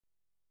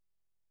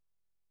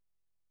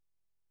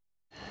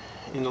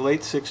In the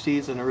late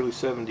 60s and early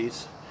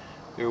 70s,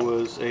 there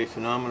was a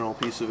phenomenal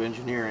piece of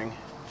engineering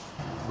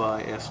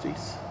by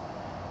Estes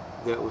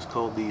that was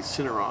called the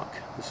Cineroc.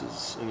 This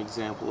is an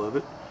example of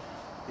it.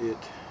 It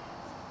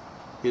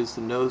is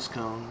the nose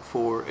cone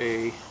for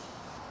a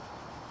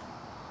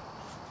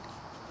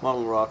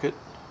model rocket.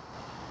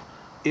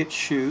 It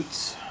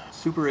shoots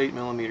Super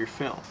 8mm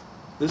film.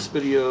 This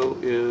video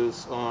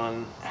is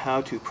on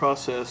how to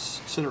process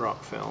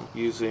Cineroc film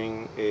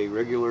using a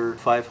regular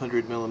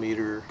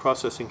 500mm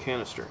processing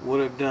canister.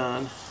 What I've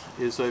done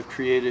is I've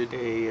created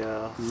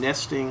a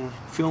nesting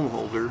film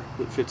holder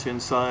that fits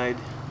inside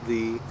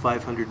the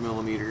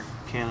 500mm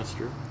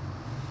canister.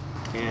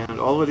 And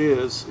all it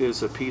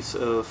is a piece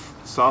of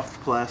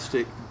soft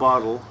plastic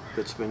bottle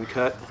that's been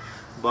cut,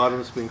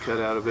 bottom's been cut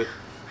out of it,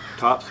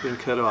 top's been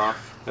cut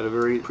off at a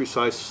very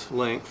precise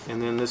length, and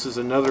then this is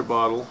another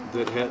bottle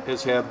that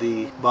has had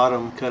the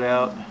bottom cut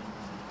out,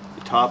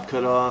 the top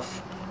cut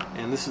off,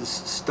 and this is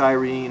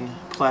styrene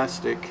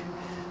plastic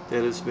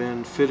that has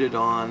been fitted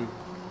on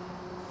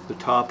the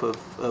top of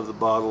the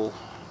bottle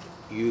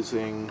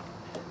using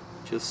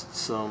just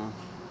some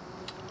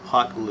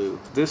hot glue.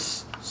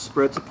 This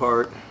spreads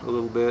apart a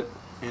little bit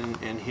and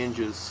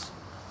hinges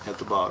at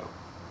the bottom.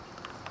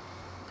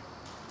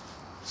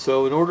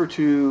 So in order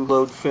to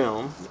load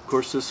film, of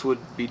course this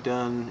would be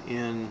done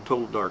in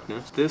total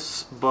darkness.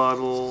 This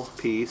bottle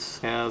piece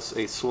has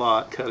a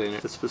slot cut in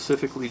it that's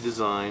specifically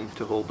designed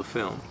to hold the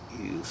film.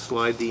 You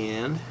slide the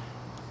end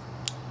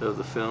of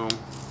the film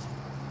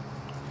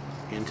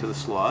into the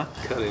slot,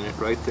 cut in it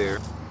right there,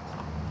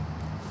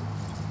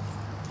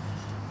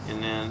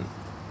 and then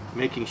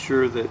making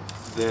sure that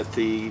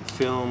the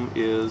film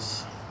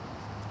is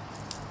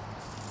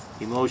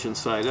emulsion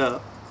side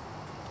up,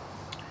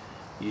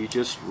 you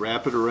just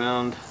wrap it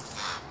around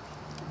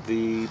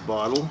the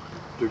bottle.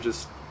 They're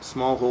just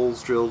small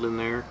holes drilled in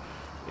there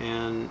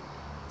and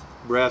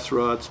brass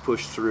rods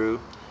pushed through,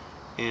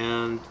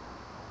 and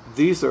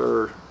these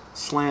are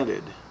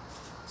slanted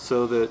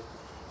so that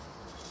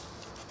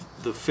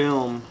the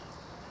film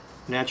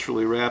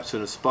naturally wraps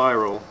in a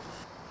spiral.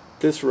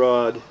 This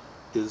rod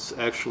is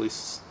actually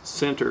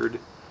centered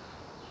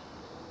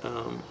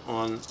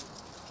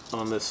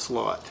on this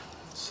slot,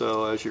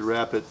 so as you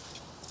wrap it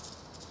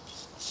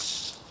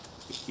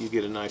you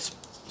get a nice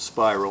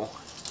spiral.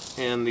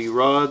 And the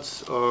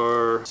rods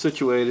are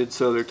situated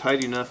so they're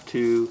tight enough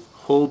to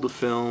hold the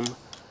film,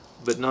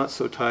 but not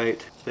so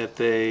tight that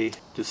they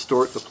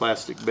distort the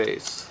plastic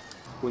base.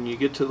 When you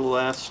get to the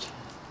last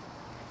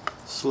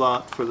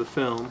slot for the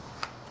film,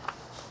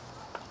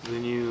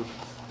 then you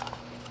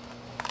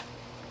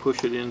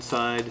push it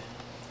inside.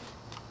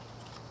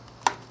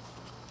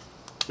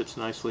 Fits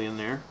nicely in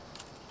there,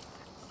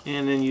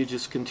 and then you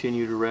just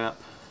continue to wrap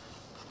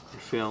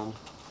your film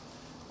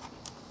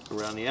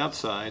around the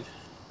outside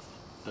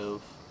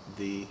of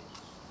the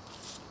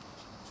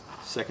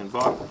second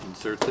bottle.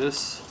 Insert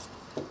this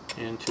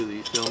into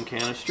the film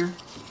canister,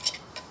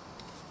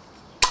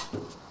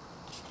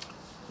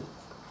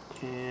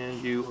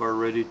 and you are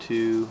ready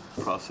to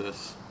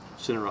process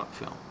Cineroc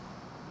film.